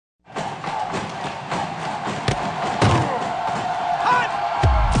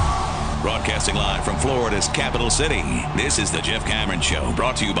Broadcasting live from Florida's capital city, this is the Jeff Cameron Show,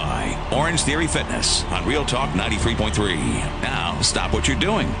 brought to you by Orange Theory Fitness on Real Talk 93.3. Now, stop what you're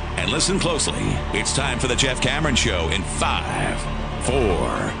doing and listen closely. It's time for the Jeff Cameron Show in 5,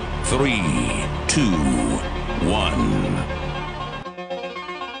 4, 3, 2, 1.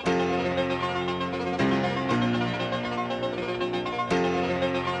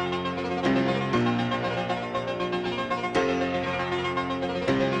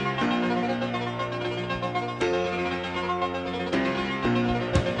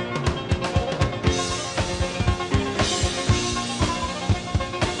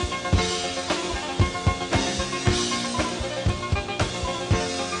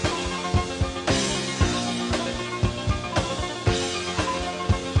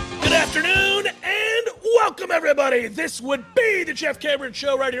 Everybody, this would be the Jeff Cameron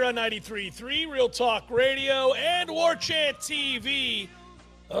Show right here on 93.3 Real Talk Radio and War Chant TV.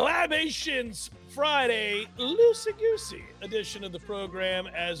 Libations Friday, Loosey Goosey edition of the program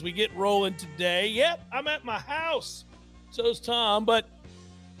as we get rolling today. Yep, I'm at my house. So's Tom, but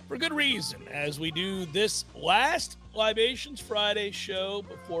for good reason as we do this last Libations Friday show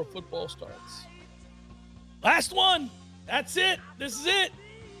before football starts. Last one. That's it. This is it.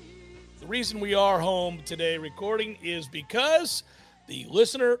 The reason we are home today recording is because the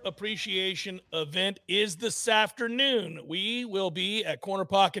listener appreciation event is this afternoon. We will be at Corner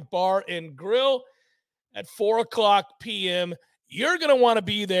Pocket Bar and Grill at 4 o'clock p.m. You're going to want to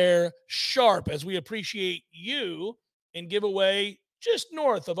be there sharp as we appreciate you and give away just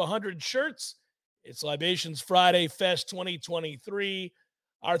north of 100 shirts. It's Libations Friday Fest 2023.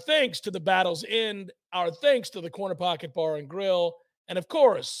 Our thanks to the Battle's End. Our thanks to the Corner Pocket Bar and Grill. And, of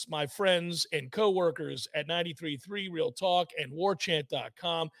course, my friends and co-workers at 93.3 Real Talk and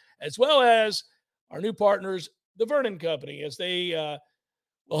warchant.com, as well as our new partners, the Vernon Company, as they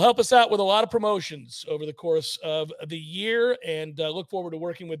will help us out with a lot of promotions over the course of the year, and look forward to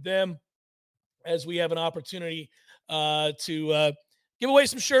working with them as we have an opportunity to give away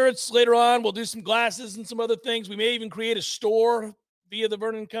some shirts later on. We'll do some glasses and some other things. We may even create a store via the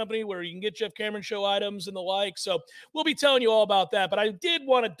Vernon Company where you can get Jeff Cameron Show items and the like. So we'll be telling you all about that. But I did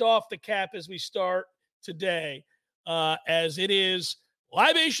want to doff the cap as we start today, as it is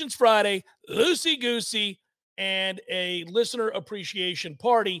Libations Friday, Loosey Goosey, and a listener appreciation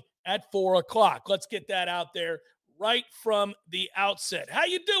party at 4 o'clock. Let's get that out there right from the outset. How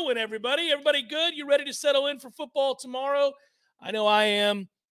you doing, everybody? Everybody good? You ready to settle in for football tomorrow? I know I am.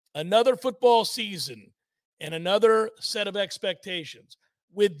 Another football season and another set of expectations.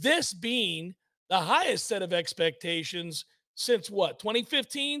 With this being the highest set of expectations since what,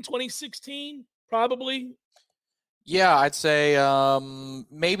 2015, 2016, probably? Yeah, I'd say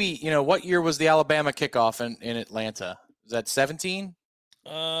maybe, what year was the Alabama kickoff in Atlanta? Was that 17?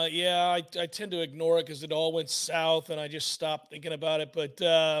 Yeah, I tend to ignore it because it all went south and I just stopped thinking about it. But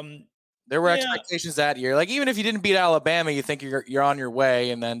there were expectations that year. Like, even if you didn't beat Alabama, you think you're on your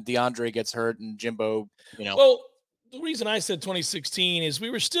way, and then DeAndre gets hurt and Jimbo, Well, the reason I said 2016 is we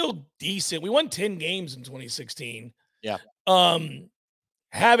were still decent. We won 10 games in 2016. Yeah.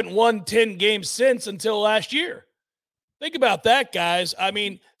 Haven't won 10 games since until last year. Think about that, guys. I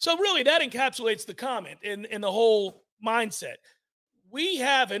mean, so really that encapsulates the comment in the whole mindset.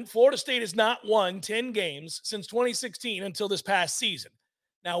 Florida State has not won 10 games since 2016 until this past season.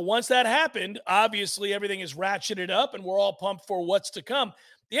 Now, once that happened, obviously everything is ratcheted up and we're all pumped for what's to come.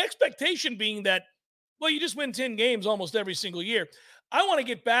 The expectation being that, well, you just win 10 games almost every single year. I want to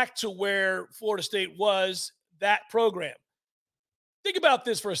get back to where Florida State was, that program. Think about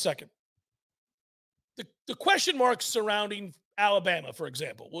this for a second. The question marks surrounding Alabama, for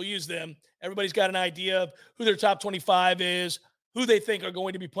example, we'll use them. Everybody's got an idea of who their top 25 is, who they think are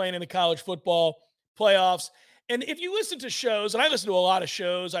going to be playing in the college football playoffs. And if you listen to shows, and I listen to a lot of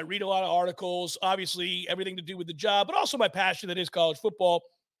shows, I read a lot of articles, obviously everything to do with the job, but also my passion that is college football.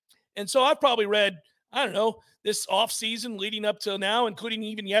 And so I've probably read, I don't know, this offseason leading up till now, including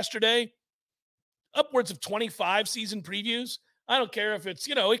even yesterday, upwards of 25 season previews. I don't care if it's,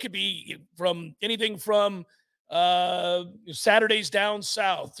 it could be from anything from Saturdays Down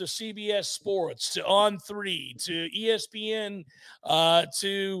South to CBS Sports to On3 to ESPN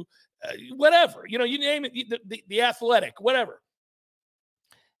to whatever, you name it, the Athletic, whatever.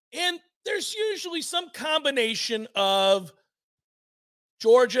 And there's usually some combination of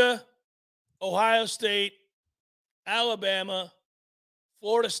Georgia, Ohio State, Alabama,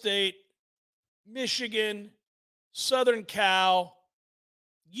 Florida State, Michigan, Southern Cal,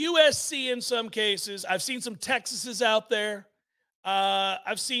 USC in some cases. I've seen some Texases out there.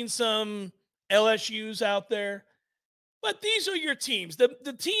 I've seen some LSUs out there. But these are your teams.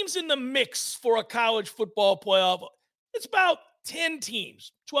 The teams in the mix for a college football playoff, it's about 10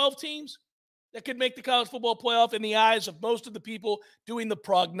 teams, 12 teams that could make the college football playoff in the eyes of most of the people doing the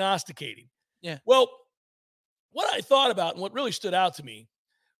prognosticating. Yeah. Well, what I thought about and what really stood out to me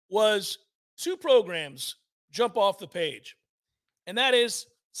was two programs jump off the page. And that is,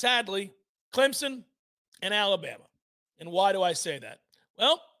 sadly, Clemson and Alabama. And why do I say that?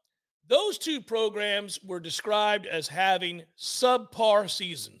 Well, those two programs were described as having subpar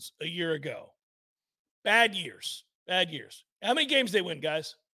seasons a year ago. Bad years. Bad years. How many games did they win,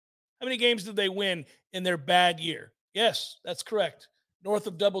 guys? How many games did they win in their bad year? Yes, that's correct. North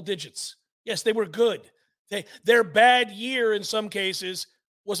of double digits. Yes, they were good. Their bad year in some cases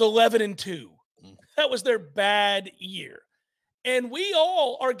was 11-2. That was their bad year. And we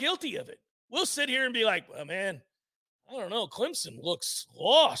all are guilty of it. We'll sit here and be like, well, man, I don't know. Clemson looks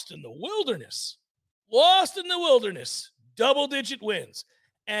lost in the wilderness. Lost in the wilderness. Double-digit wins.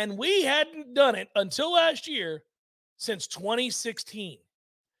 And we hadn't done it until last year since 2016.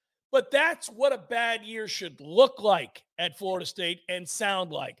 But that's what a bad year should look like at Florida State and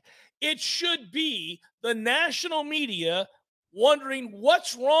sound like. It should be the national media wondering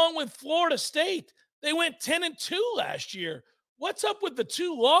what's wrong with Florida State. They went 10-2 last year. What's up with the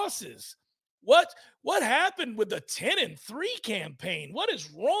two losses? What happened with the 10-3 campaign? What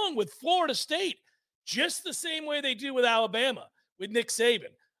is wrong with Florida State? Just the same way they do with Alabama, with Nick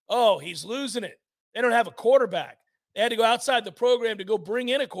Saban. Oh, he's losing it. They don't have a quarterback. They had to go outside the program to go bring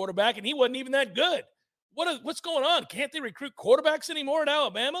in a quarterback, and he wasn't even that good. What's going on? Can't they recruit quarterbacks anymore at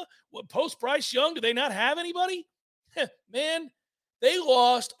Alabama? Post Bryce Young, do they not have anybody? Man, they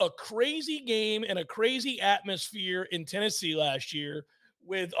lost a crazy game and a crazy atmosphere in Tennessee last year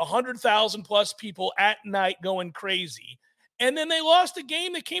with 100,000 plus people at night going crazy. And then they lost a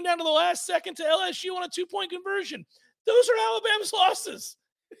game that came down to the last second to LSU on a 2-point conversion. Those are Alabama's losses.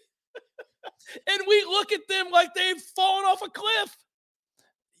 And we look at them like they've fallen off a cliff.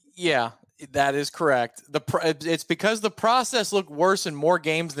 Yeah, that is correct. It's because the process looked worse in more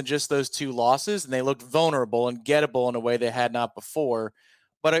games than just those two losses, and they looked vulnerable and gettable in a way they had not before.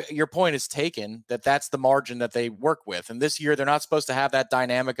 But your point is taken that that's the margin that they work with. And this year, they're not supposed to have that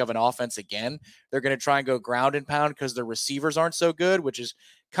dynamic of an offense again. They're going to try and go ground and pound because their receivers aren't so good, which is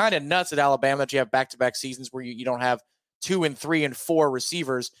kind of nuts at Alabama that you have back-to-back seasons where you don't have 2 and 3 and 4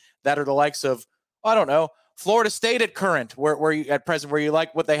 receivers that are the likes of, I don't know, Florida State at current, where you at present, where you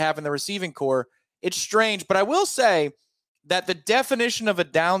like what they have in the receiving core. It's strange, but I will say that the definition of a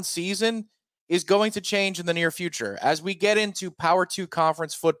down season is going to change in the near future. As we get into Power 2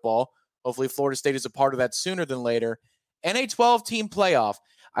 conference football, hopefully Florida State is a part of that sooner than later, and a 12-team playoff,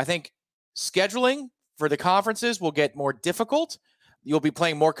 I think scheduling for the conferences will get more difficult. You'll be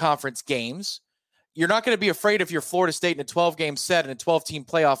playing more conference games. You're not going to be afraid if you're Florida State in a 12-game set in a 12-team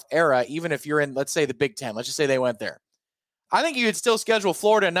playoff era, even if you're in, let's say, the Big Ten. Let's just say they went there. I think you could still schedule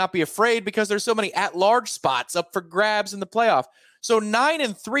Florida and not be afraid because there's so many at-large spots up for grabs in the playoff. So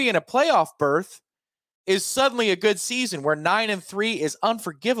 9-3 in a playoff berth is suddenly a good season, where 9-3 is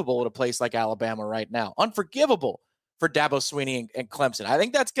unforgivable at a place like Alabama right now. Unforgivable for Dabo Swinney and Clemson. I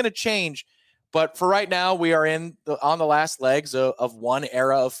think that's going to change. But for right now, we are on the last legs of one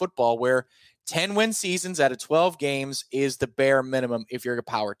era of football where 10-win seasons out of 12 games is the bare minimum if you're a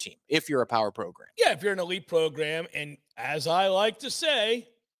power team, if you're a power program. Yeah, if you're an elite program, and as I like to say,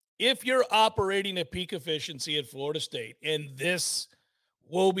 if you're operating at peak efficiency at Florida State in this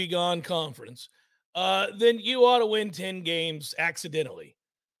woebegone conference, then you ought to win 10 games accidentally.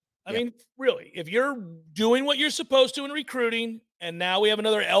 I mean, really, if you're doing what you're supposed to in recruiting, and now we have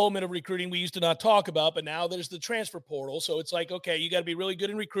another element of recruiting we used to not talk about, but now there's the transfer portal. So it's like, okay, you got to be really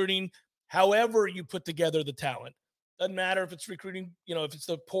good in recruiting. However you put together the talent. Doesn't matter if it's recruiting, if it's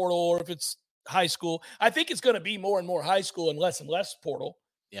the portal or if it's high school. I think it's going to be more and more high school and less portal.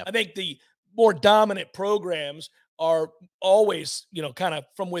 Yep. I think the more dominant programs are always, kind of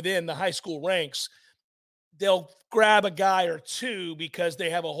from within the high school ranks. They'll grab a guy or two because they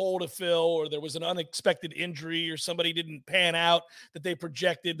have a hole to fill, or there was an unexpected injury, or somebody didn't pan out that they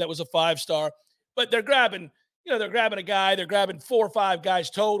projected that was a 5-star. But they're grabbing a guy, they're grabbing 4 or 5 guys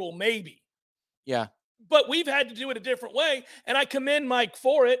total, maybe. Yeah. But we've had to do it a different way, and I commend Mike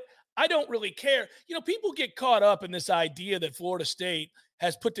for it. I don't really care. People get caught up in this idea that Florida State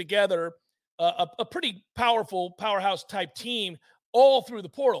has put together a pretty powerful powerhouse-type team all through the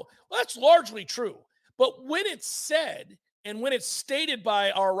portal. Well, that's largely true. But when it's said, and when it's stated by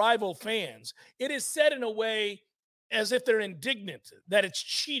our rival fans, it is said in a way as if they're indignant, that it's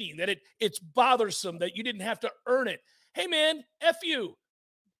cheating, that it's bothersome, that you didn't have to earn it. Hey, man, F you.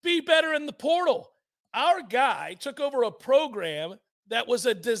 Be better in the portal. Our guy took over a program that was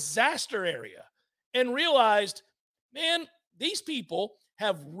a disaster area and realized, man, these people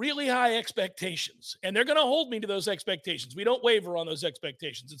have really high expectations, and they're going to hold me to those expectations. We don't waver on those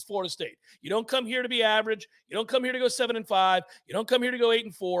expectations. It's Florida State. You don't come here to be average. You don't come here to go 7-5. You don't come here to go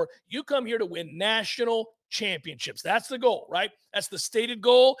 8-4. You come here to win national championships. That's the goal, right? That's the stated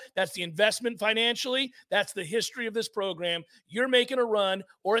goal. That's the investment financially. That's the history of this program. You're making a run,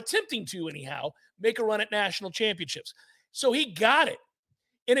 or attempting to anyhow, make a run at national championships. So he got it.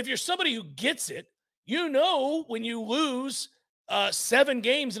 And if you're somebody who gets it, you know when you lose 7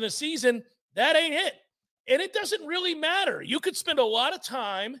 games in a season, that ain't it. And it doesn't really matter. You could spend a lot of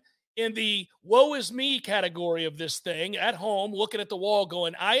time in the woe is me category of this thing at home, looking at the wall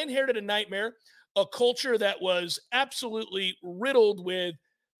going, I inherited a nightmare, a culture that was absolutely riddled with,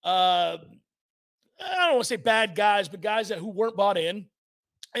 I don't want to say bad guys, but guys who weren't bought in,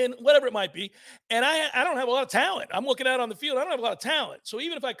 and whatever it might be. And I don't have a lot of talent. I'm looking out on the field. I don't have a lot of talent. So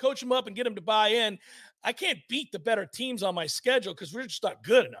even if I coach them up and get them to buy in, I can't beat the better teams on my schedule because we're just not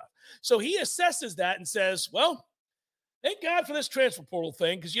good enough. So he assesses that and says, well, thank God for this transfer portal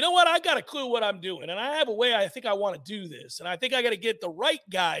thing, because you know what? I got a clue what I'm doing, and I have a way I think I want to do this, and I think I got to get the right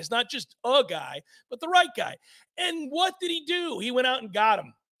guys, not just a guy, but the right guy. And what did he do? He went out and got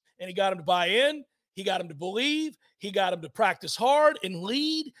him, and he got him to buy in. He got him to believe. He got him to practice hard and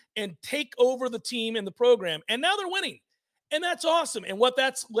lead and take over the team and the program. And now they're winning. And that's awesome. And what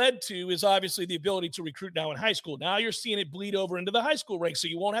that's led to is obviously the ability to recruit now in high school. Now you're seeing it bleed over into the high school ranks, so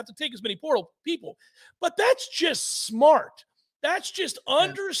you won't have to take as many portal people. But that's just smart. That's just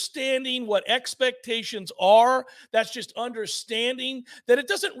understanding what expectations are. That's just understanding that it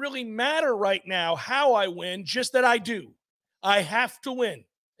doesn't really matter right now how I win, just that I do. I have to win.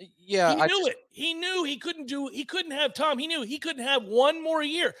 Yeah, He knew it. He knew he couldn't have Tom. He knew he couldn't have one more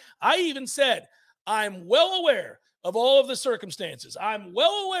year. I even said, I'm well aware of all of the circumstances. I'm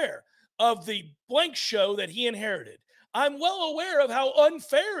well aware of the blank show that he inherited. I'm well aware of how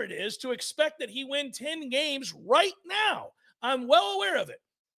unfair it is to expect that he win 10 games right now. I'm well aware of it.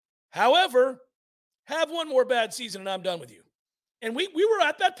 However, have one more bad season and I'm done with you. And we were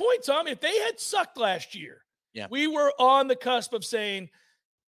at that point, Tom. If they had sucked last year, we were on the cusp of saying,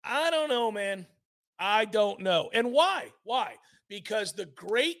 I don't know, man. I don't know. And why? Why? Because the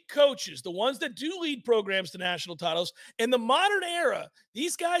great coaches, the ones that do lead programs to national titles, in the modern era,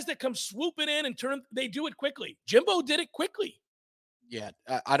 these guys that come swooping in and they do it quickly. Jimbo did it quickly. Yeah,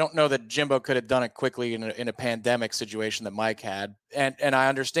 I don't know that Jimbo could have done it quickly in a pandemic situation that Mike had. And I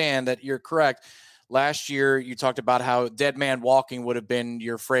understand that you're correct. Last year, you talked about how dead man walking would have been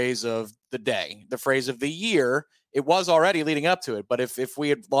your phrase of the day, the phrase of the year. It was already leading up to it. But if we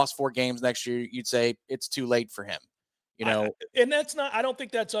had lost 4 games next year, you'd say it's too late for him. You know, and that's not, I don't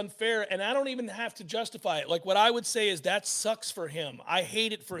think that's unfair. And I don't even have to justify it. Like what I would say is that sucks for him. I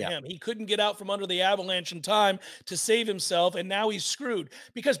hate it for him. He couldn't get out from under the avalanche in time to save himself. And now he's screwed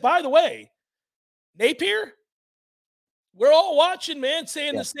because, by the way, Napier, we're all watching, man,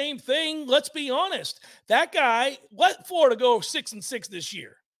 saying the same thing. Let's be honest. That guy let Florida go 6-6 this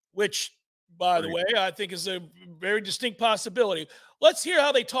year, which, by the way, I think is a very distinct possibility. Let's hear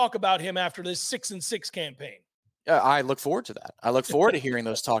how they talk about him after this 6-6 campaign. I look forward to that. I look forward to hearing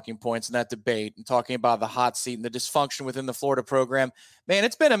those talking points and that debate and talking about the hot seat and the dysfunction within the Florida program. Man,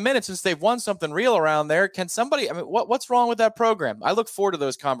 it's been a minute since they've won something real around there. Can somebody, I mean, what's wrong with that program? I look forward to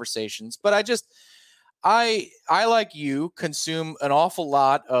those conversations, but I like you, consume an awful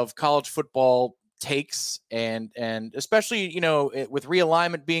lot of college football takes and especially, with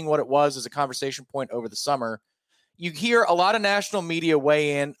realignment being what it was as a conversation point over the summer. You hear a lot of national media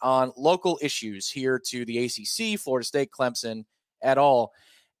weigh in on local issues here to the ACC, Florida State, Clemson, et al.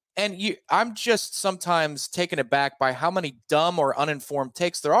 And I'm just sometimes taken aback by how many dumb or uninformed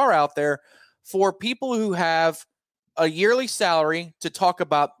takes there are out there for people who have a yearly salary to talk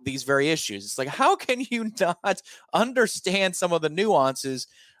about these very issues. It's like, how can you not understand some of the nuances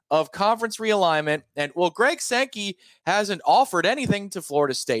of conference realignment? And, well, Greg Sankey hasn't offered anything to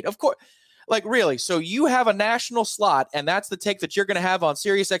Florida State. Of course. Like, really? So you have a national slot, and that's the take that you're going to have on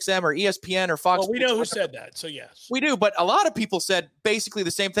SiriusXM or ESPN or Fox. Well, we know who said that, so yes. We do, but a lot of people said basically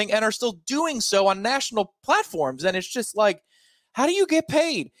the same thing and are still doing so on national platforms, and it's just like, how do you get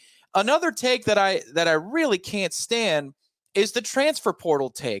paid? Another take that I really can't stand is the transfer portal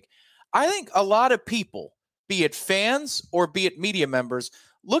take. I think a lot of people, be it fans or be it media members,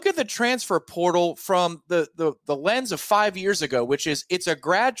 look at the transfer portal from the lens of 5 years ago, which is it's a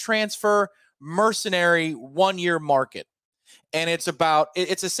grad transfer mercenary 1-year market. And it's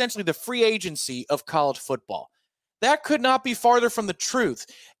essentially the free agency of college football. That could not be farther from the truth.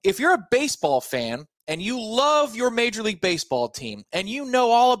 If you're a baseball fan and you love your Major League Baseball team, and you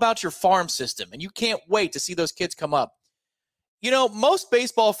know all about your farm system, and you can't wait to see those kids come up. Most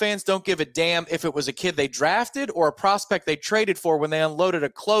baseball fans don't give a damn if it was a kid they drafted or a prospect they traded for when they unloaded a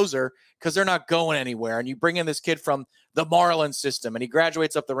closer because they're not going anywhere. And you bring in this kid from the Marlins system and he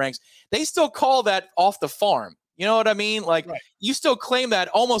graduates up the ranks. They still call that off the farm. You know what I mean? Like, right. You still claim that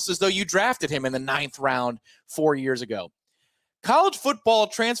almost as though you drafted him in the 9th round 4 years ago. College football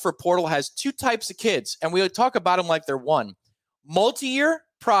transfer portal has 2 types of kids, and we talk about them like they're one. Multi-year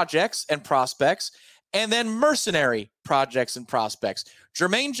projects and prospects, and then mercenary projects and prospects.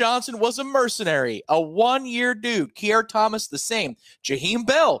 Jermaine Johnson was a mercenary, a 1-year dude. Kier Thomas, the same. Jaheim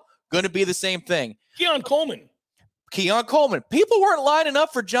Bell, going to be the same thing. Keon Coleman. People weren't lining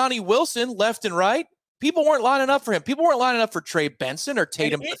up for Johnny Wilson left and right. People weren't lining up for him. People weren't lining up for Trey Benson or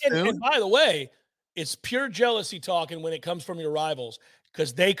Tatum Bethune. And by the way, it's pure jealousy talking when it comes from your rivals,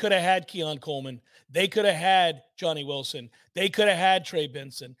 because they could have had Keon Coleman. They could have had Johnny Wilson. They could have had Trey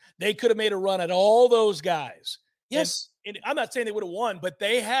Benson. They could have made a run at all those guys. Yes. And I'm not saying they would have won, but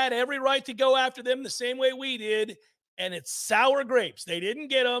they had every right to go after them the same way we did. And it's sour grapes. They didn't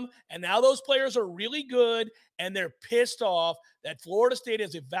get them. And now those players are really good. And they're pissed off that Florida State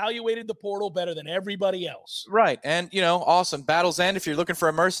has evaluated the portal better than everybody else. Right. And, awesome. Battle's End, if you're looking for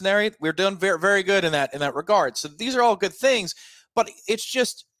a mercenary, we're doing very, very good in that regard. So these are all good things. But it's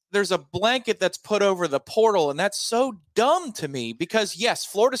just, there's a blanket that's put over the portal, and that's so dumb to me because, yes,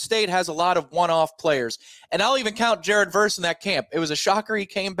 Florida State has a lot of one-off players, and I'll even count Jared Verse in that camp. It was a shocker he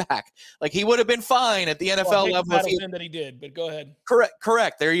came back. Like, he would have been fine at the NFL level. That he did, but go ahead.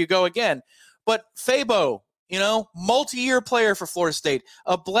 Correct. There you go again. But Fabo, multi-year player for Florida State.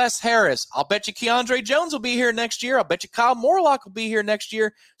 Bless Harris. I'll bet you Keandre Jones will be here next year. I'll bet you Kyle Morlock will be here next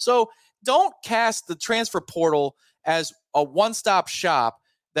year. So don't cast the transfer portal as a one-stop shop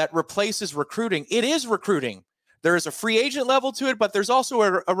that replaces recruiting. It is recruiting. There is a free agent level to it, but there's also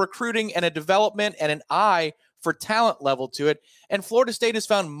a recruiting and a development and an eye for talent level to it. And Florida State has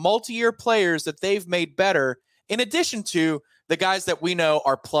found multi-year players that they've made better in addition to the guys that we know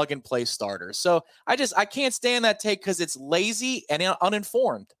are plug-and-play starters. So I can't stand that take because it's lazy and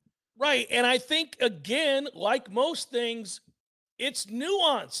uninformed. Right, and I think, again, like most things, it's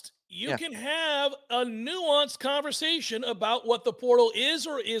nuanced. You can have a nuanced conversation about what the portal is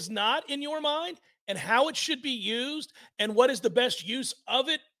or is not in your mind and how it should be used and what is the best use of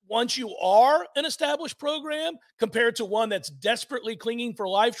it once you are an established program compared to one that's desperately clinging for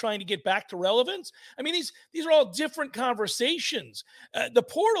life, trying to get back to relevance. I mean, these are all different conversations. The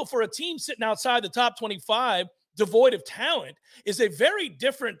portal for a team sitting outside the top 25, devoid of talent, is a very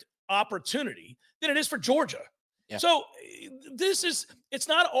different opportunity than it is for Georgia. Yeah. So it's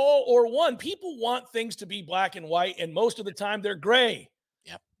not all or one. People want things to be black and white, and most of the time they're gray.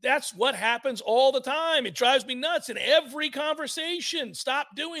 Yeah. That's what happens all the time. It drives me nuts in every conversation. Stop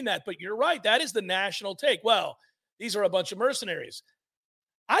doing that. But you're right. That is the national take. Well, these are a bunch of mercenaries.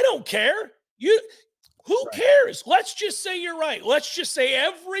 I don't care. Who cares? Let's just say you're right. Let's just say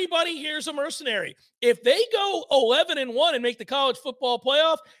everybody here's a mercenary. If they go 11-1 and make the college football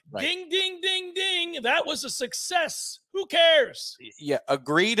playoff, ding, ding, ding, ding, that was a success. Who cares? Yeah,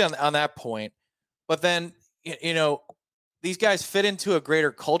 agreed on that point. But then, these guys fit into a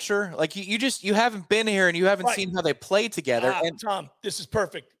greater culture. Like you haven't been here and you haven't seen how they play together. And Tom, this is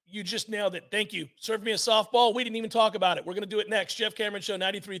perfect. You just nailed it. Thank you. Served me a softball. We didn't even talk about it. We're going to do it next. Jeff Cameron Show,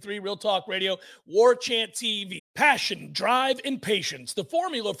 93.3 Real Talk Radio, War Chant TV. Passion, drive, and patience. The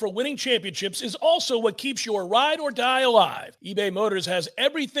formula for winning championships is also what keeps your ride or die alive. eBay Motors has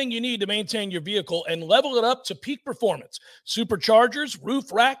everything you need to maintain your vehicle and level it up to peak performance. Superchargers,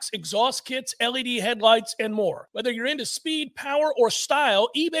 roof racks, exhaust kits, LED headlights, and more. Whether you're into speed, power, or style,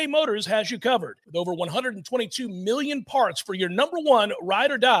 eBay Motors has you covered. With over 122 million parts for your number one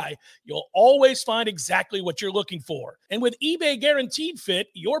ride or die, you'll always find exactly what you're looking for. And with eBay Guaranteed Fit,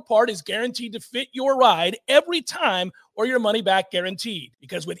 your part is guaranteed to fit your ride every time or your money back guaranteed.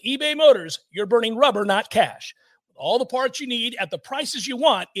 Because with eBay Motors, you're burning rubber, not cash. With all the parts you need at the prices you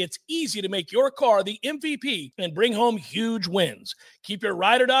want, it's easy to make your car the MVP and bring home huge wins. Keep your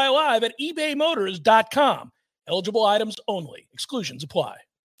ride or die alive at ebaymotors.com. Eligible items only. Exclusions apply.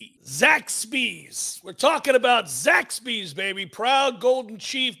 Zaxby's. We're talking about Zaxby's, baby. Proud Golden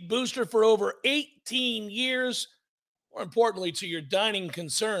Chief booster for over 18 years. More importantly, to your dining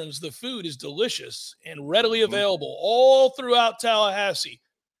concerns, the food is delicious and readily available all throughout Tallahassee.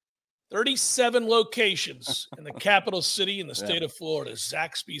 37 locations in the capital city in the state of Florida.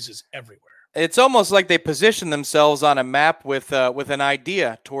 Zaxby's is everywhere. It's almost like they position themselves on a map with an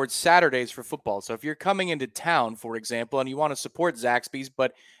idea towards Saturdays for football. So if you're coming into town, for example, and you want to support Zaxby's,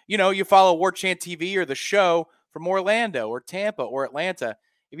 but you follow War Chant TV or the show from Orlando or Tampa or Atlanta.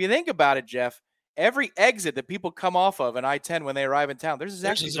 If you think about it, Jeff, every exit that people come off of an I-10 when they arrive in town, there's a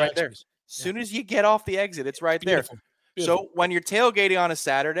Zaxby's right there. As soon as you get off the exit, it's right there. Beautiful. So when you're tailgating on a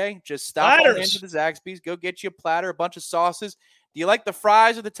Saturday, just stop on into the Zaxby's, go get you a platter, a bunch of sauces. Do you like the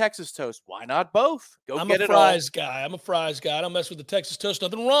fries or the Texas toast? Why not both? I'm a fries guy. I'm a fries guy. I don't mess with the Texas toast.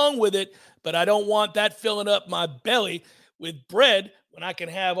 Nothing wrong with it, but I don't want that filling up my belly with bread when I can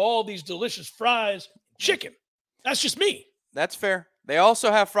have all these delicious fries, chicken. That's just me. That's fair. They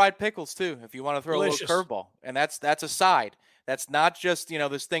also have fried pickles too, if you want to throw a little curveball, and that's a side. That's not just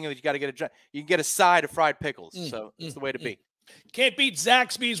this thing that you got to get you can get a side of fried pickles. So it's the way to be. Can't beat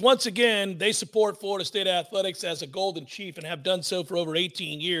Zaxby's. Once again, they support Florida State athletics as a Golden Chief and have done so for over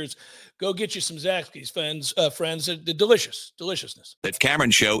 18 years. Go get you some Zaxby's, friends. The deliciousness. The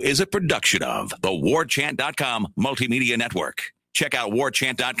Cameron Show is a production of the WarChant.com Multimedia Network. Check out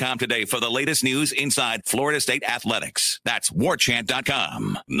WarChant.com today for the latest news inside Florida State athletics. That's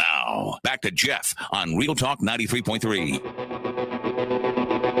WarChant.com. Now, back to Jeff on Real Talk 93.3.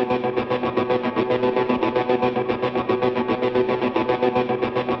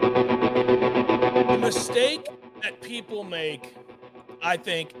 Mistake that people make, I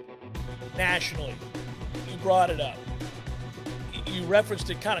think, nationally. You brought it up. You referenced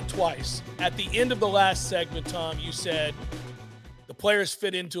it kind of twice. At the end of the last segment, Tom, you said the players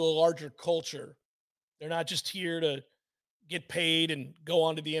fit into a larger culture. They're not just here to get paid and go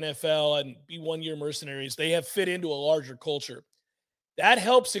on to the NFL and be one-year mercenaries. They have fit into a larger culture. That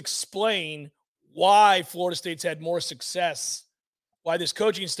helps explain why Florida State's had more success, why this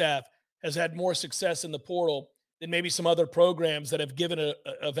coaching staff has had more success in the portal than maybe some other programs that have given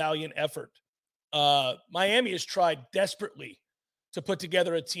a valiant effort. Miami has tried desperately to put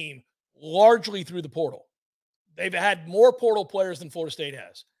together a team largely through the portal. They've had more portal players than Florida State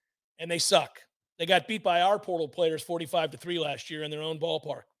has, and they suck. They got beat by our portal players 45-3 last year in their own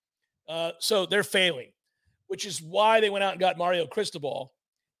ballpark. So they're failing, which is why they went out and got Mario Cristobal.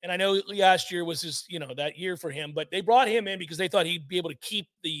 And I know last year was his, that year for him, but they brought him in because they thought he'd be able to keep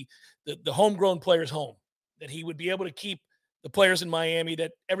the homegrown players home, that he would be able to keep the players in Miami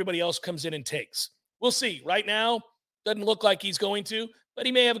that everybody else comes in and takes. We'll see. Right now, doesn't look like he's going to, but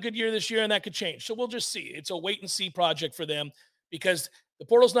he may have a good year this year and that could change. So we'll just see. It's a wait and see project for them because the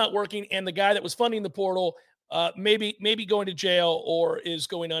portal's not working and the guy that was funding the portal maybe going to jail or is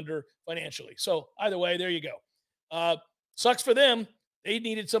going under financially. So either way, there you go. Sucks for them. They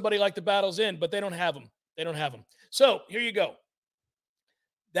needed somebody like the Battle's in, but they don't have them. So here you go.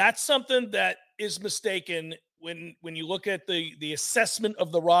 That's something that is mistaken when you look at the assessment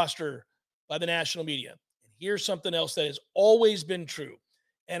of the roster by the national media. And here's something else that has always been true.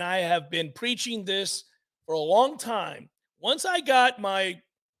 And I have been preaching this for a long time. Once I got my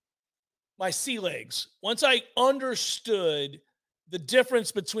sea legs, once I understood the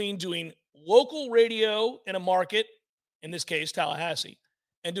difference between doing local radio in a market, in this case, Tallahassee,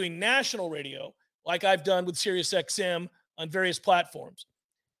 and doing national radio like I've done with SiriusXM on various platforms.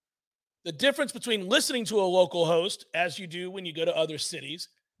 The difference between listening to a local host, as you do when you go to other cities,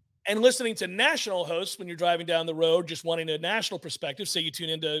 and listening to national hosts when you're driving down the road, just wanting a national perspective, say you tune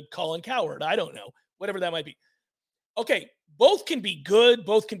into Colin Cowherd, I don't know, whatever that might be. Okay, both can be good,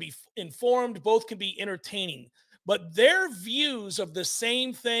 both can be informed, both can be entertaining, but their views of the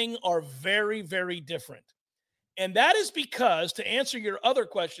same thing are very, very different. And that is because, to answer your other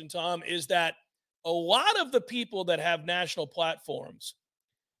question, Tom, is that a lot of the people that have national platforms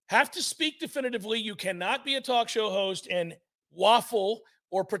have to speak definitively. You cannot be a talk show host and waffle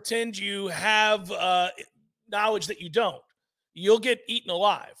or pretend you have knowledge that you don't. You'll get eaten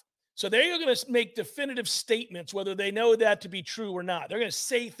alive. So they're going to make definitive statements, whether they know that to be true or not. They're going to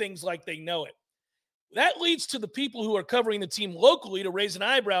say things like they know it. That leads to the people who are covering the team locally to raise an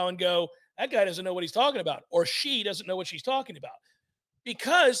eyebrow and go, that guy doesn't know what he's talking about, or she doesn't know what she's talking about,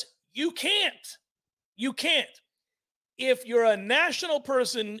 because you can't. If you're a national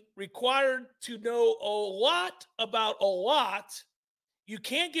person required to know a lot about a lot, you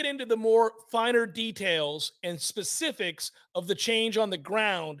can't get into the more finer details and specifics of the change on the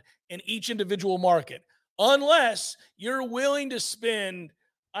ground in each individual market, unless you're willing to spend,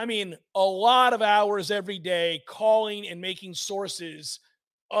 a lot of hours every day calling and making sources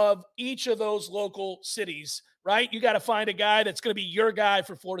of each of those local cities, right? You got to find a guy that's going to be your guy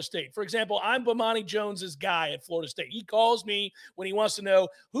for Florida State. For example, I'm Bomani Jones's guy at Florida State. He calls me when he wants to know,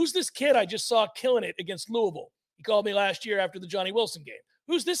 who's this kid I just saw killing it against Louisville? He called me last year after the Johnny Wilson game.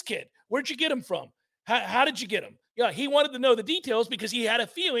 Who's this kid? Where'd you get him from? How did you get him? Yeah, he wanted to know the details because he had a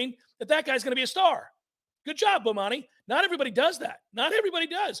feeling that guy's going to be a star. Good job, Bomani. Not everybody does that. Not everybody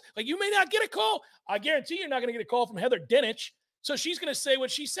does. Like, you may not get a call. I guarantee you're not going to get a call from Heather Dinich. So she's going to say what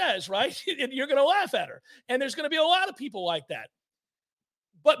she says, right? And you're going to laugh at her. And there's going to be a lot of people like that.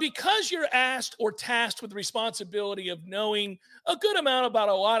 But because you're asked or tasked with the responsibility of knowing a good amount about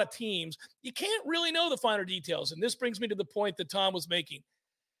a lot of teams, you can't really know the finer details. And this brings me to the point that Tom was making.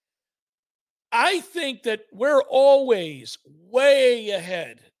 I think that we're always way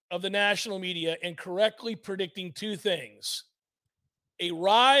ahead of the national media in correctly predicting two things: a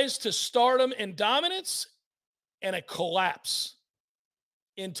rise to stardom and dominance, and a collapse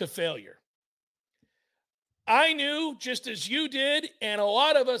into failure. I knew, just as you did, and a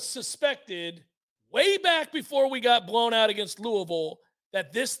lot of us suspected way back before we got blown out against Louisville,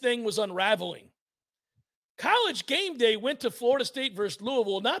 that this thing was unraveling. College Game Day went to Florida State versus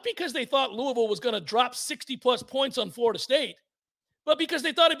Louisville, not because they thought Louisville was going to drop 60-plus points on Florida State, but because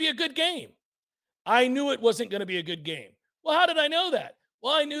they thought it'd be a good game. I knew it wasn't going to be a good game. Well, how did I know that?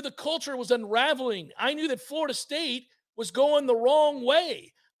 Well, I knew the culture was unraveling. I knew that Florida State was going the wrong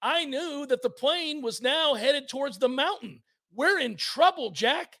way. I knew that the plane was now headed towards the mountain. We're in trouble,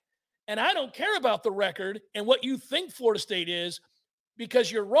 Jack. And I don't care about the record and what you think Florida State is,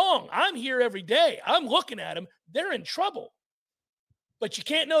 because you're wrong. I'm here every day. I'm looking at them. They're in trouble. But you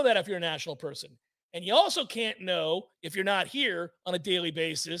can't know that if you're a national person. And you also can't know if you're not here on a daily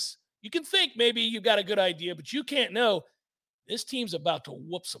basis. You can think maybe you've got a good idea, but you can't know this team's about to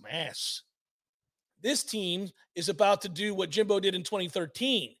whoop some ass. This team is about to do what Jimbo did in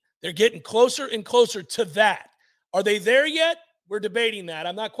 2013. They're getting closer and closer to that. Are they there yet? We're debating that.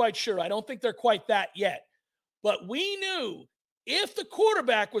 I'm not quite sure. I don't think they're quite that yet. But we knew if the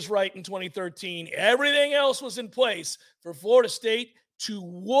quarterback was right in 2013, everything else was in place for Florida State to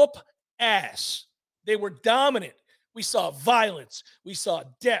whoop ass. They were dominant. We saw violence. We saw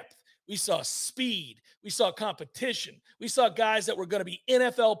depth. We saw speed. We saw competition. We saw guys that were going to be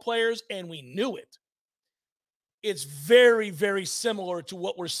NFL players, and we knew it. It's very, very similar to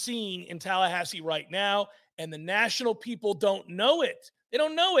what we're seeing in Tallahassee right now, and the national people don't know it. They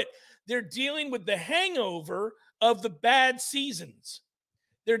don't know it. They're dealing with the hangover of the bad seasons.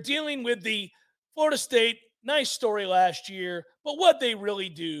 They're dealing with the Florida State, nice story last year, but what they really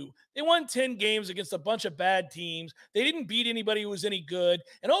do. They won 10 games against a bunch of bad teams. They didn't beat anybody who was any good.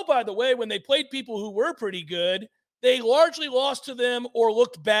 And oh, by the way, when they played people who were pretty good, they largely lost to them or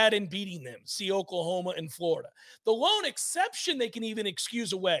looked bad in beating them. See Oklahoma and Florida. The lone exception they can even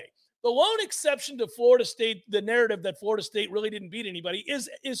excuse away, the lone exception to Florida State, the narrative that Florida State really didn't beat anybody, is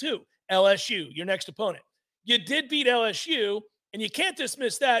who? LSU, your next opponent. You did beat LSU, and you can't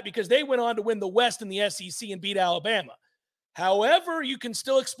dismiss that because they went on to win the West in the SEC and beat Alabama. However, you can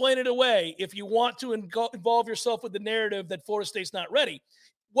still explain it away if you want to involve yourself with the narrative that Florida State's not ready.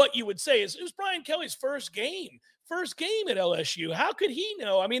 What you would say is, it was Brian Kelly's first game at LSU. How could he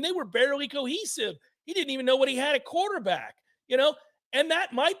know? I mean, they were barely cohesive. He didn't even know what he had at quarterback, and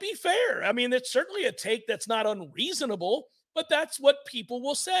that might be fair. I mean, it's certainly a take that's not unreasonable, but that's what people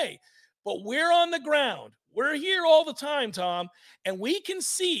will say. But we're on the ground. We're here all the time, Tom, and we can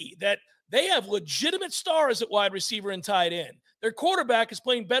see that they have legitimate stars at wide receiver and tight end. Their quarterback is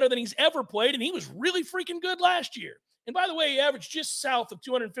playing better than he's ever played, and he was really freaking good last year. And by the way, he averaged just south of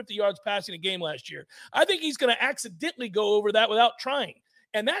 250 yards passing a game last year. I think he's going to accidentally go over that without trying,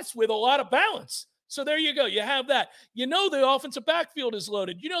 and that's with a lot of balance. So there you go. You have that. The offensive backfield is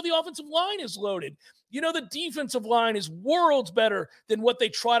loaded. The offensive line is loaded. The defensive line is worlds better than what they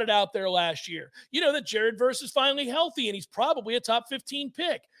trotted out there last year. That Jared Verse is finally healthy, and he's probably a top 15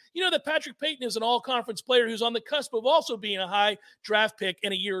 pick. That Patrick Payton is an all-conference player who's on the cusp of also being a high draft pick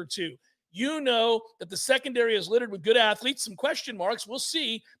in a year or two. That the secondary is littered with good athletes, some question marks, we'll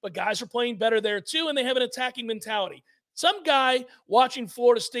see, but guys are playing better there too, and they have an attacking mentality. Some guy watching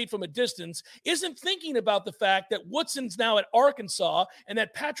Florida State from a distance isn't thinking about the fact that Woodson's now at Arkansas and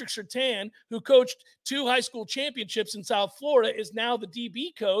that Patrick Surtain, who coached 2 high school championships in South Florida, is now the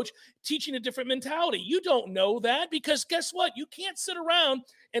DB coach teaching a different mentality. You don't know that because guess what? You can't sit around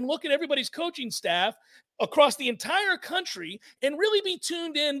and look at everybody's coaching staff across the entire country and really be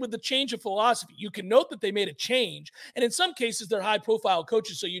tuned in with the change of philosophy. You can note that they made a change, and in some cases, they're high-profile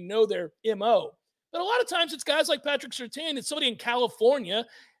coaches, so you know their MO. But a lot of times it's guys like Patrick Surtain that somebody in California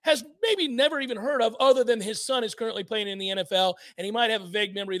has maybe never even heard of, other than his son is currently playing in the NFL, and he might have a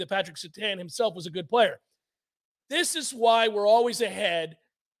vague memory that Patrick Surtain himself was a good player. This is why we're always ahead,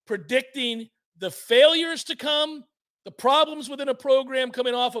 predicting the failures to come, the problems within a program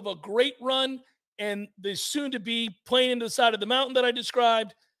coming off of a great run, and the soon-to-be plane into the side of the mountain that I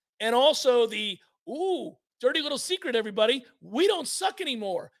described, and also the, dirty little secret, everybody, we don't suck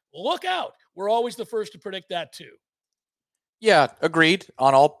anymore. Look out. We're always the first to predict that too. Yeah, agreed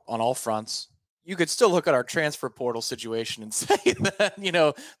on all fronts. You could still look at our transfer portal situation and say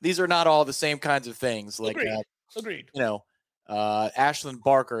that, these are not all the same kinds of things. Like, Agreed. Ashlyn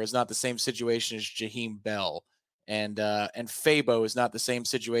Barker is not the same situation as Jaheim Bell, and Fabo is not the same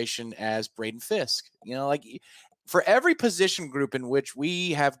situation as Braden Fisk. For every position group in which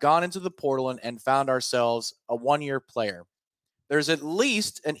we have gone into the portal and found ourselves a one-year player, there's at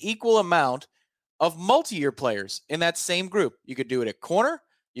least an equal amount of multi-year players in that same group. You could do it at corner.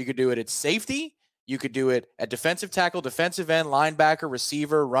 You could do it at safety. You could do it at defensive tackle, defensive end, linebacker,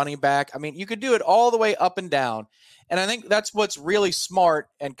 receiver, running back. I mean, you could do it all the way up and down. And I think that's what's really smart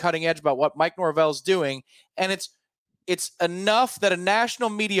and cutting edge about what Mike Norvell's doing. And it's enough that a national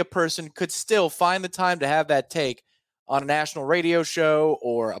media person could still find the time to have that take on a national radio show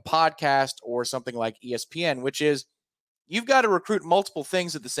or a podcast or something like ESPN, which is you've got to recruit multiple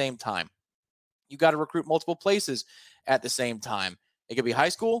things at the same time. You've got to recruit multiple places at the same time. It could be high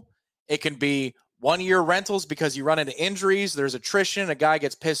school. It can be one-year rentals because you run into injuries. There's attrition. A guy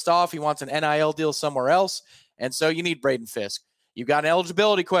gets pissed off. He wants an NIL deal somewhere else. And so you need Braden Fisk. You've got an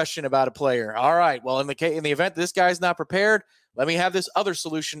eligibility question about a player. All right, well, in the event this guy's not prepared, let me have this other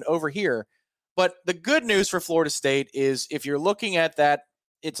solution over here. But the good news for Florida State is if you're looking at that,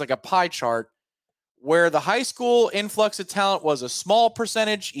 it's like a pie chart where the high school influx of talent was a small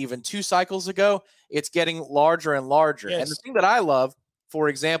percentage even 2 cycles ago. It's getting larger and larger. Yes. And the thing that I love, for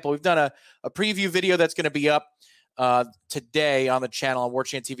example, we've done a preview video that's going to be up today on the channel on War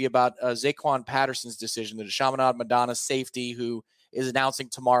Chant TV about Zaquan Patterson's decision, the Chaminade Madonna safety who is announcing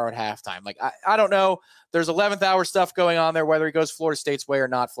tomorrow at halftime. Like, I don't know. There's 11th hour stuff going on there, whether he goes Florida State's way or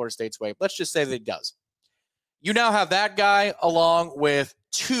not Florida State's way. Let's just say that he does. You now have that guy along with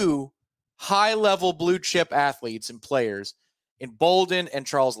 2 high-level blue-chip athletes and players in Bolden and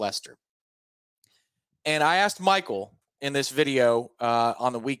Charles Lester. And I asked Michael in this video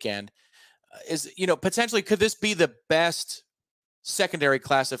on the weekend, potentially could this be the best secondary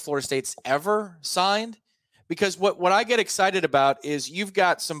class that Florida State's ever signed? Because what I get excited about is you've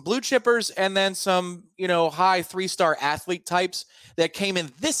got some blue chippers and then some, high 3-star athlete types that came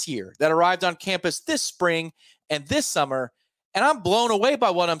in this year that arrived on campus this spring and this summer. And I'm blown away by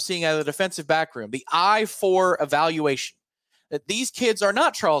what I'm seeing out of the defensive back room, the I-4 evaluation. That these kids are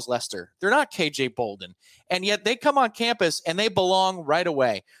not Charles Lester. They're not KJ Bolden. And yet they come on campus and they belong right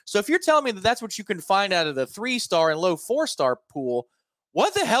away. So if you're telling me that that's what you can find out of the 3-star and low 4-star pool,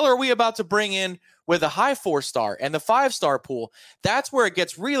 what the hell are we about to bring in with a high 4-star and the 5-star pool? That's where it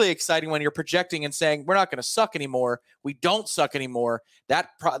gets really exciting when you're projecting and saying, we're not going to suck anymore. We don't suck anymore.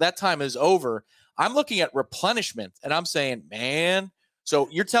 That time is over. I'm looking at replenishment and I'm saying, man, so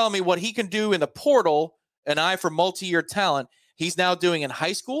you're telling me what he can do in the portal, an eye for multi-year talent, he's now doing in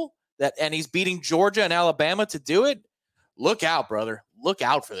high school, and he's beating Georgia and Alabama to do it? Look out, brother. Look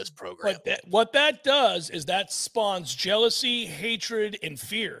out for this program. What that does is that spawns jealousy, hatred, and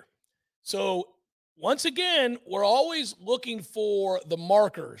fear. So once again, we're always looking for the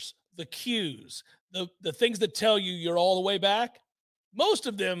markers, the cues, the things that tell you you're all the way back. Most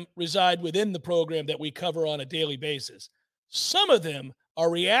of them reside within the program that we cover on a daily basis. Some of them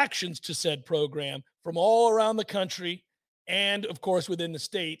are reactions to said program from all around the country and, of course, within the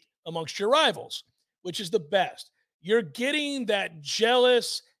state amongst your rivals, which is the best. You're getting that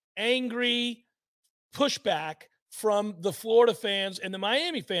jealous, angry pushback from the Florida fans and the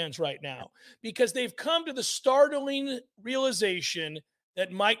Miami fans right now because they've come to the startling realization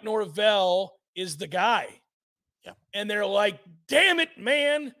that Mike Norvell is the guy. Yeah. And they're like, damn it,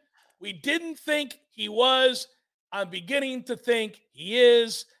 man. We didn't think he was. I'm beginning to think he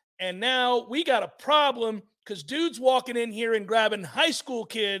is. And now we got a problem because dude's walking in here and grabbing high school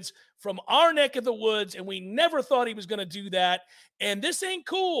kids from our neck of the woods, and we never thought he was going to do that. And this ain't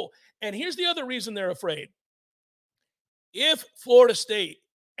cool. And here's the other reason they're afraid. If Florida State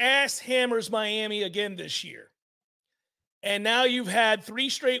ass hammers Miami again this year, and now you've had 3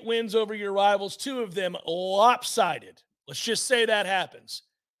 straight wins over your rivals, 2 of them lopsided. Let's just say that happens.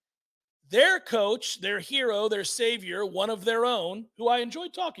 Their coach, their hero, their savior, one of their own, who I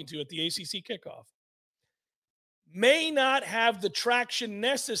enjoyed talking to at the ACC kickoff, may not have the traction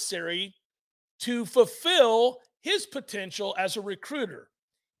necessary to fulfill his potential as a recruiter.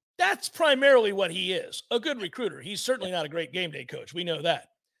 That's primarily what he is, a good recruiter. He's certainly not a great game day coach. We know that.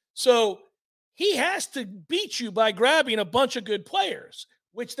 So he has to beat you by grabbing a bunch of good players.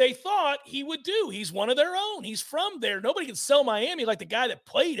 which they thought he would do. He's one of their own. He's from there. Nobody can sell Miami like the guy that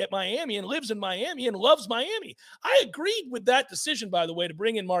played at Miami and lives in Miami and loves Miami. I agreed with that decision, by the way, to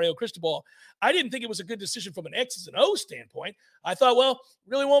bring in Mario Cristobal. I didn't think it was a good decision from an X's and O's standpoint. I thought, well,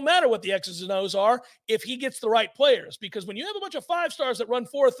 really won't matter what the X's and O's are if he gets the right players, because when you have a bunch of 5-stars that run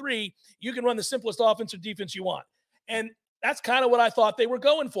 4-3, you can run the simplest offense or defense you want. And that's kind of what I thought they were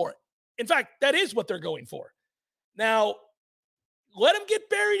going for. In fact, that is what they're going for. Now, let him get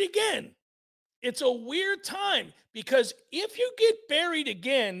buried again. It's a weird time, because if you get buried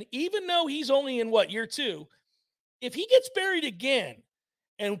again, even though he's only in year 2, if he gets buried again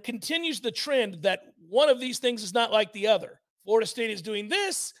and continues the trend that one of these things is not like the other, Florida State is doing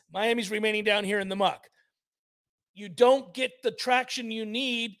this, Miami's remaining down here in the muck, you don't get the traction you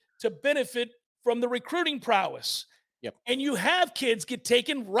need to benefit from the recruiting prowess. Yep. And you have kids get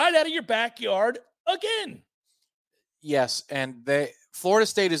taken right out of your backyard again. Yes, and Florida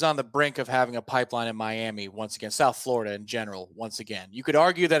State is on the brink of having a pipeline in Miami once again, South Florida in general, once again. You could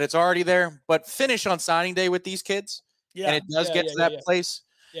argue that it's already there, but finish on signing day with these kids, and it does get to that place.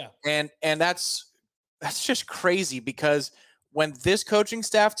 Yeah. And that's just crazy, because when this coaching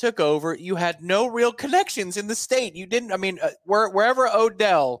staff took over, you had no real connections in the state. You didn't, wherever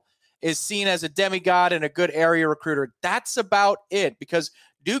Odell is seen as a demigod and a good area recruiter, that's about it, because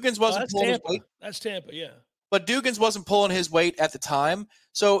Dugans wasn't pulling his weight. That's Tampa, yeah. But Dugans wasn't pulling his weight at the time.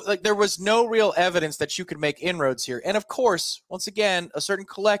 So there was no real evidence that you could make inroads here. And of course, once again, a certain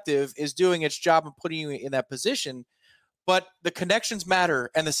collective is doing its job and putting you in that position. But the connections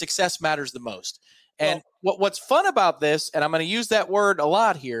matter, and the success matters the most. And what's fun about this, and I'm going to use that word a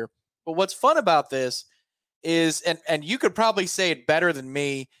lot here, but what's fun about this is, and you could probably say it better than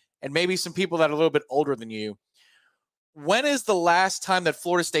me, and maybe some people that are a little bit older than you, when is the last time that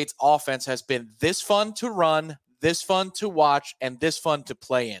Florida State's offense has been this fun to run, this fun to watch, and this fun to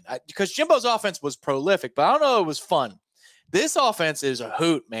play in? Because Jimbo's offense was prolific, but I don't know if it was fun. This offense is a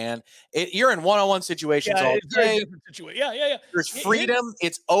hoot, man. You're in one-on-one situations all day. Yeah. There's freedom.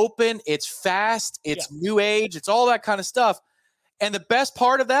 It's open. It's fast. It's new age. It's all that kind of stuff. And the best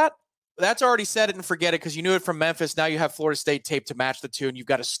part of that's already set it and forget it, because you knew it from Memphis. Now you have Florida State tape to match the two, and you've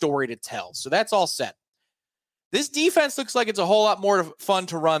got a story to tell. So that's all set. This defense looks like it's a whole lot more fun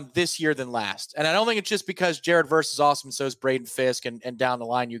to run this year than last. And I don't think it's just because Jared Verse is awesome, so is Braden Fisk, and down the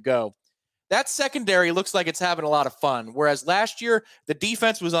line you go. That secondary looks like it's having a lot of fun. Whereas last year, the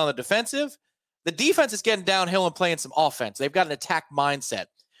defense was on the defensive. The defense is getting downhill and playing some offense. They've got an attack mindset.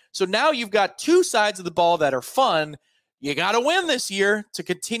 So now you've got two sides of the ball that are fun. You got to win this year to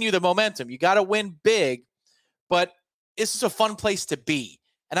continue the momentum. You got to win big, but this is a fun place to be.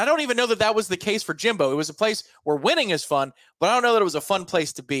 And I don't even know that was the case for Jimbo. It was a place where winning is fun, but I don't know that it was a fun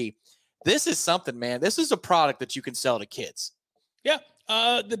place to be. This is something, man. This is a product that you can sell to kids. Yeah.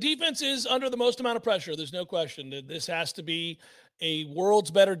 The defense is under the most amount of pressure. There's no question. This has to be a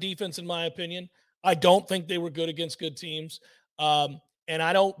world's better defense, in my opinion. I don't think they were good against good teams. And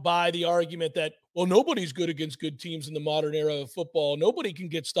I don't buy the argument that, well, nobody's good against good teams in the modern era of football. Nobody can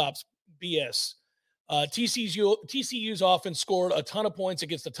get stops. BS. TCU's offense scored a ton of points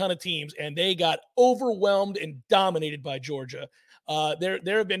against a ton of teams, and they got overwhelmed and dominated by Georgia.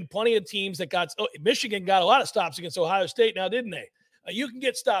 There have been plenty of teams that Michigan got a lot of stops against Ohio State now, didn't they? You can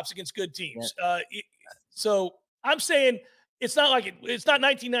get stops against good teams. So I'm saying it's not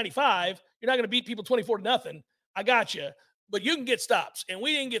 1995. You're not going to beat people 24-0. I got you. But you can get stops, and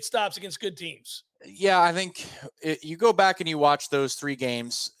we didn't get stops against good teams. Yeah, I think you go back and you watch those three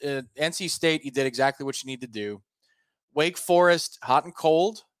games. NC State, you did exactly what you need to do. Wake Forest, hot and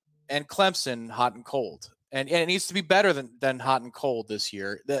cold, and Clemson, hot and cold. And it needs to be better than hot and cold this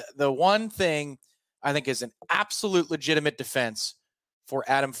year. The one thing I think is an absolute legitimate defense for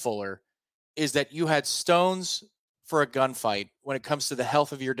Adam Fuller is that you had stones for a gunfight when it comes to the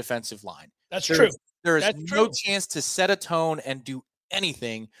health of your defensive line. That's true. There is no chance to set a tone and do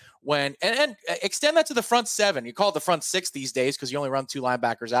anything when and extend that to the front seven. You call it the front six these days because you only run two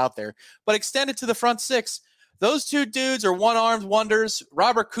linebackers out there, but extend it to the front six. Those two dudes are one-armed wonders.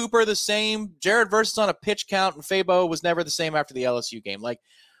 Robert Cooper, the same. Jared Verse on a pitch count, and Fabo was never the same after the LSU game. Like,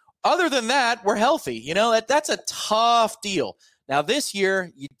 other than that, we're healthy. You know, that's a tough deal. Now, this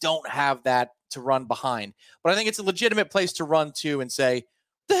year, you don't have that to run behind. But I think it's a legitimate place to run to and say,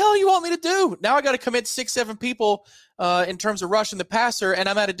 what the hell you want me to do? Now I got to commit 6-7 people in terms of rushing the passer, and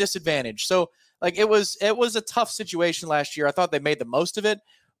I'm at a disadvantage. So, like, it was a tough situation last year. I thought they made the most of it,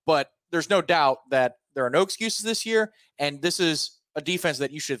 but there's no doubt that there are no excuses this year, and this is a defense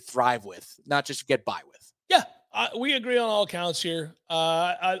that you should thrive with, not just get by with. Yeah, we agree on all counts here.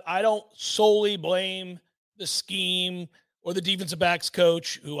 I don't solely blame the scheme or the defensive backs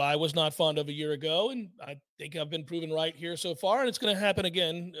coach, who I was not fond of a year ago, and I think I've been proven right here so far, and it's going to happen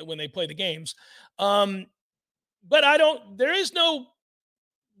again when they play the games. But there is no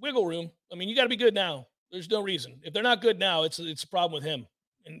wiggle room. I mean, you got to be good now. There's no reason. If they're not good now, it's a problem with him.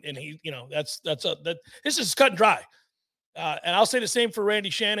 And he, this is cut and dry. And I'll say the same for Randy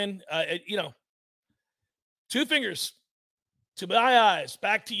Shannon. Two fingers to my eyes,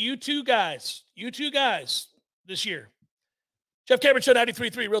 back to you two guys this year. Jeff Cameron Show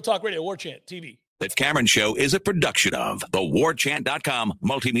 93.3 Real Talk Radio, War Chant TV. The Cameron Show is a production of the WarChant.com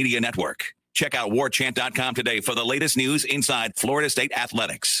Multimedia Network. Check out WarChant.com today for the latest news inside Florida State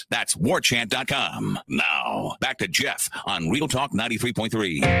athletics. That's WarChant.com. Now, back to Jeff on Real Talk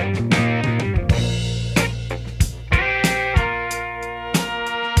 93.3.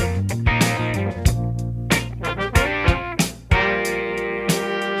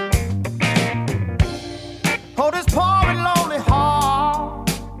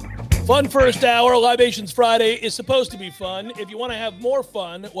 Fun first hour. Libations Friday is supposed to be fun. If you want to have more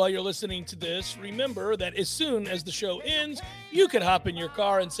fun while you're listening to this, remember that as soon as the show ends, you can hop in your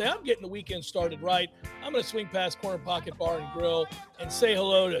car and say, I'm getting the weekend started right. I'm going to swing past Corner Pocket Bar and Grill and say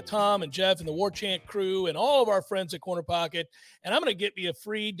hello to Tom and Jeff and the War Chant crew and all of our friends at Corner Pocket. And I'm going to get me a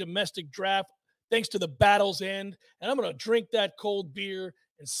free domestic draft thanks to the Battle's End. And I'm going to drink that cold beer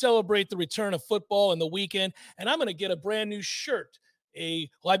and celebrate the return of football and the weekend. And I'm going to get a brand new shirt, a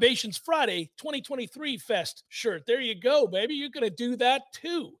Libations Friday 2023 Fest shirt. There you go, baby. You're going to do that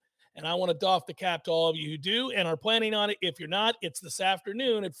too. And I want to doff the cap to all of you who do and are planning on it. If you're not, it's this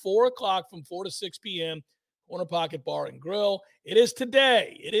afternoon at 4 o'clock from 4 to 6 p.m. Corner Pocket Bar and Grill. It is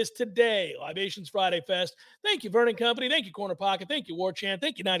today. Libations Friday Fest. Thank you, Vernon Company. Thank you, Corner Pocket. Thank you, War Chant.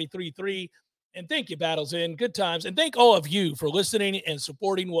 Thank you, 93.3. And thank you, Battles In. Good times. And thank all of you for listening and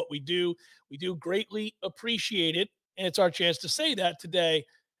supporting what we do. We do greatly appreciate it. And it's our chance to say that today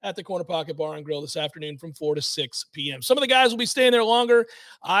at the Corner Pocket Bar and Grill this afternoon from 4 to 6 p.m. Some of the guys will be staying there longer.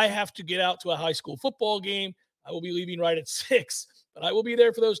 I have to get out to a high school football game. I will be leaving right at 6, but I will be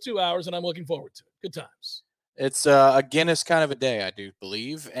there for those 2 hours, and I'm looking forward to it. Good times. It's a Guinness kind of a day, I do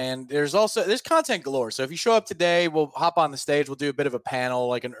believe. And there's content galore. So if you show up today, we'll hop on the stage. We'll do a bit of a panel,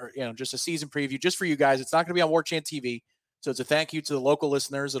 like just a season preview just for you guys. It's not going to be on War Chant TV. So it's a thank you to the local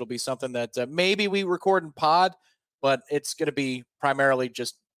listeners. It'll be something that maybe we record in pod, but it's going to be primarily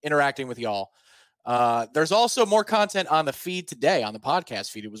just interacting with y'all. There's also more content on the feed today, on the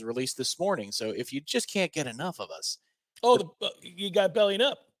podcast feed. It was released this morning. So if you just can't get enough of us. You got Bellying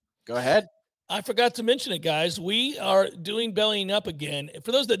Up. Go ahead. I forgot to mention it, guys. We are doing Bellying Up again.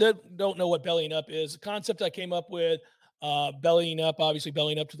 For those that don't know what Bellying Up is, a concept I came up with, Bellying Up, obviously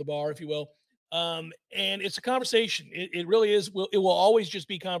bellying up to the bar, if you will. And it's a conversation. It really is. It will always just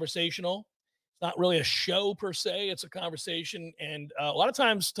be conversational. Not really a show per se. It's a conversation. And a lot of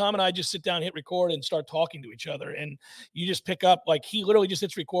times Tom and I just sit down, hit record and start talking to each other. And you just pick up, like he literally just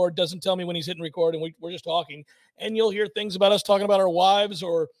hits record, doesn't tell me when he's hitting record. And we're just talking, and you'll hear things about us talking about our wives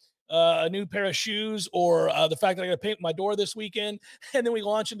or a new pair of shoes or the fact that I got to paint my door this weekend. And then we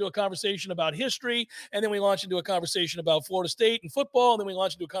launch into a conversation about history. And then we launch into a conversation about Florida State and football. And then we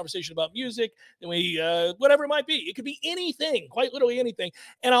launch into a conversation about music. Then whatever it might be. It could be anything, quite literally anything.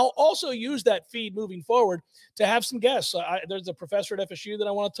 And I'll also use that feed moving forward to have some guests. There's a professor at FSU that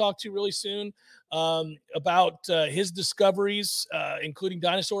I want to talk to really soon about his discoveries, including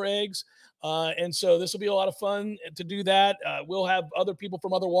dinosaur eggs. And so this will be a lot of fun to do that. We'll have other people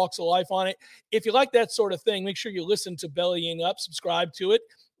from other walks of life on it. If you like that sort of thing, make sure you listen to Bellying Up, subscribe to it.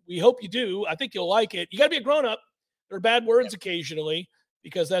 We hope you do. I think you'll like it. You got to be a grown-up. There are bad words occasionally,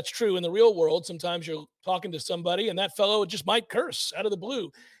 because that's true in the real world. Sometimes you're talking to somebody and that fellow just might curse out of the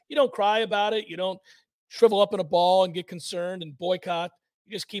blue. You don't cry about it. You don't shrivel up in a ball and get concerned and boycott.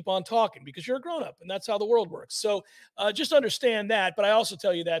 You just keep on talking because you're a grown-up, and that's how the world works. So just understand that. But I also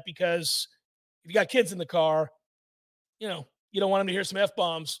tell you that because if you got kids in the car, you don't want them to hear some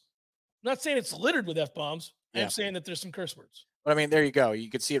F-bombs. I'm not saying it's littered with F-bombs. I'm saying that there's some curse words. But I mean, there you go. You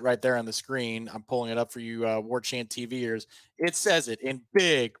can see it right there on the screen. I'm pulling it up for you War Chant TVers. It says it in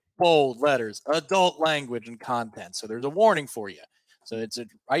big, bold letters, adult language and content. So there's a warning for you. So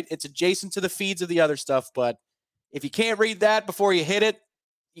it's adjacent to the feeds of the other stuff. But if you can't read that before you hit it,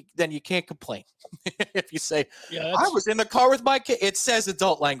 then you can't complain. If you say, I was in the car with my kid, it says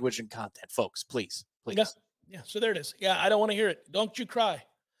adult language and content, folks. Please. Yeah. So there it is. Yeah. I don't want to hear it. Don't you cry.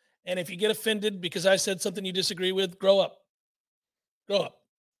 And if you get offended because I said something you disagree with, grow up.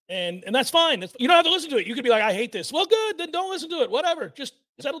 And that's fine. You don't have to listen to it. You could be like, I hate this. Well, good. Then don't listen to it. Whatever. Just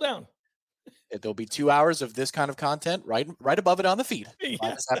settle down. There'll be 2 hours of this kind of content right above it on the feed Yeah.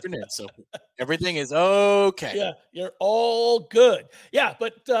 this afternoon. So everything is okay. Yeah, you're all good. Yeah,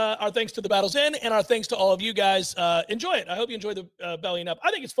 but our thanks to the Battle's End and our thanks to all of you guys. Enjoy it. I hope you enjoy the bellying up.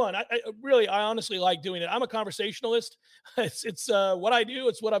 I think it's fun. I honestly like doing it. I'm a conversationalist. It's what I do.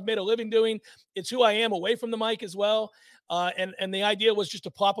 It's what I've made a living doing. It's who I am away from the mic as well. And the idea was just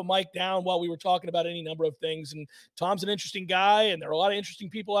to plop a mic down while we were talking about any number of things. And Tom's an interesting guy, and there are a lot of interesting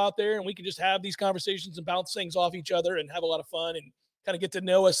people out there, and we can just have these conversations and bounce things off each other and have a lot of fun and kind of get to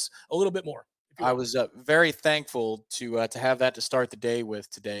know us a little bit more. I was very thankful to have that to start the day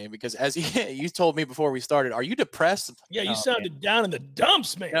with today, because as you told me before we started, are you depressed? Yeah, you sounded down in the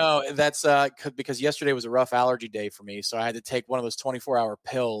dumps, man. No, that's because yesterday was a rough allergy day for me, so I had to take one of those 24-hour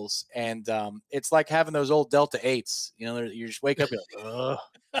pills, and it's like having those old Delta 8s. You know, you just wake up, you're like, ugh.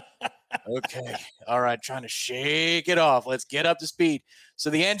 Okay, all right, trying to shake it off. Let's get up to speed. So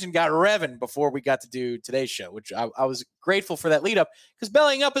the engine got revving before we got to do today's show, which I was grateful for that lead up, because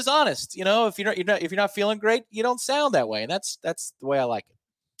bellying up is honest. You know, if you're not feeling great, you don't sound that way, and that's the way I like it.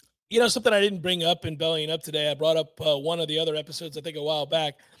 You know, something I didn't bring up in bellying up today. I brought up one of the other episodes, I think a while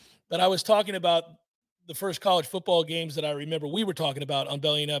back, but I was talking about the first college football games that I remember we were talking about on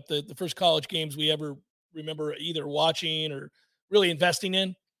bellying up, the first college games we ever remember either watching or really investing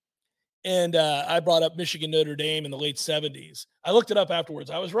in. And I brought up Michigan Notre Dame in the late 70s. I looked it up afterwards.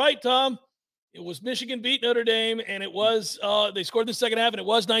 I was right, Tom. It was Michigan beat Notre Dame, and it was they scored in the second half, and it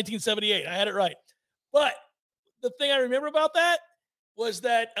was 1978. I had it right. But the thing I remember about that was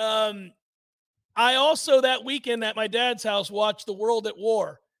that I also that weekend at my dad's house watched The World at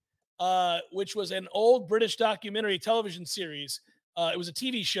War, which was an old British documentary television series. It was a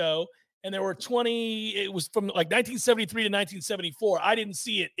TV show, and there were it was from like 1973 to 1974. I didn't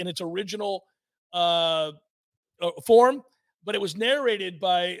see it in its original form, but it was narrated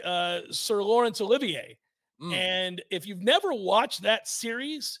by Sir Laurence Olivier. And if you've never watched that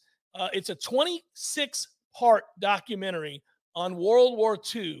series, it's a 26-part documentary on World War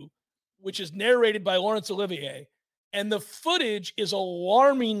II, which is narrated by Laurence Olivier. And the footage is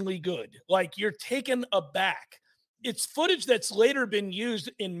alarmingly good. Like, you're taken aback. It's footage that's later been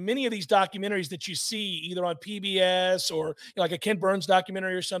used in many of these documentaries that you see either on PBS or like a Ken Burns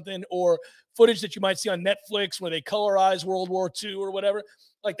documentary or something, or footage that you might see on Netflix where they colorize World War II or whatever.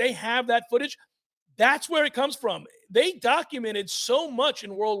 Like, they have that footage. That's where it comes from. They documented so much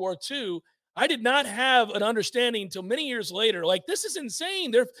in World War II. I did not have an understanding until many years later. Like, this is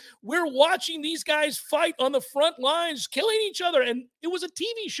insane. We're watching these guys fight on the front lines, killing each other. And it was a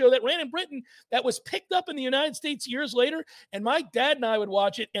TV show that ran in Britain that was picked up in the United States years later. And my dad and I would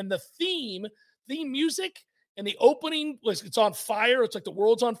watch it. And the theme music and the opening it's on fire. It's like the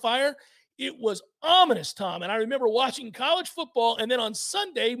world's on fire. It was ominous, Tom. And I remember watching college football, and then on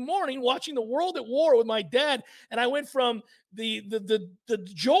Sunday morning watching The World at War with my dad. And I went from the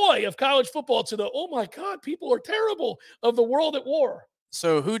joy of college football to the, oh my God, people are terrible, of The World at War.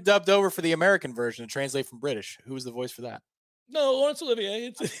 So who dubbed over for the American version to translate from British? Who was the voice for that? No, Laurence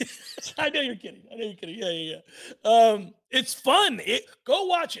Olivier. I know you're kidding. Yeah. It's fun. Go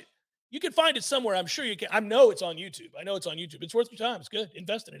watch it. You can find it somewhere. I'm sure you can. I know it's on YouTube. It's worth your time. It's good.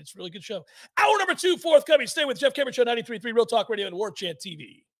 Invest in it. It's a really good show. Hour number 2 forthcoming. Stay with Jeff Cameron Show, 93.3 Real Talk Radio and War Chant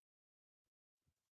TV.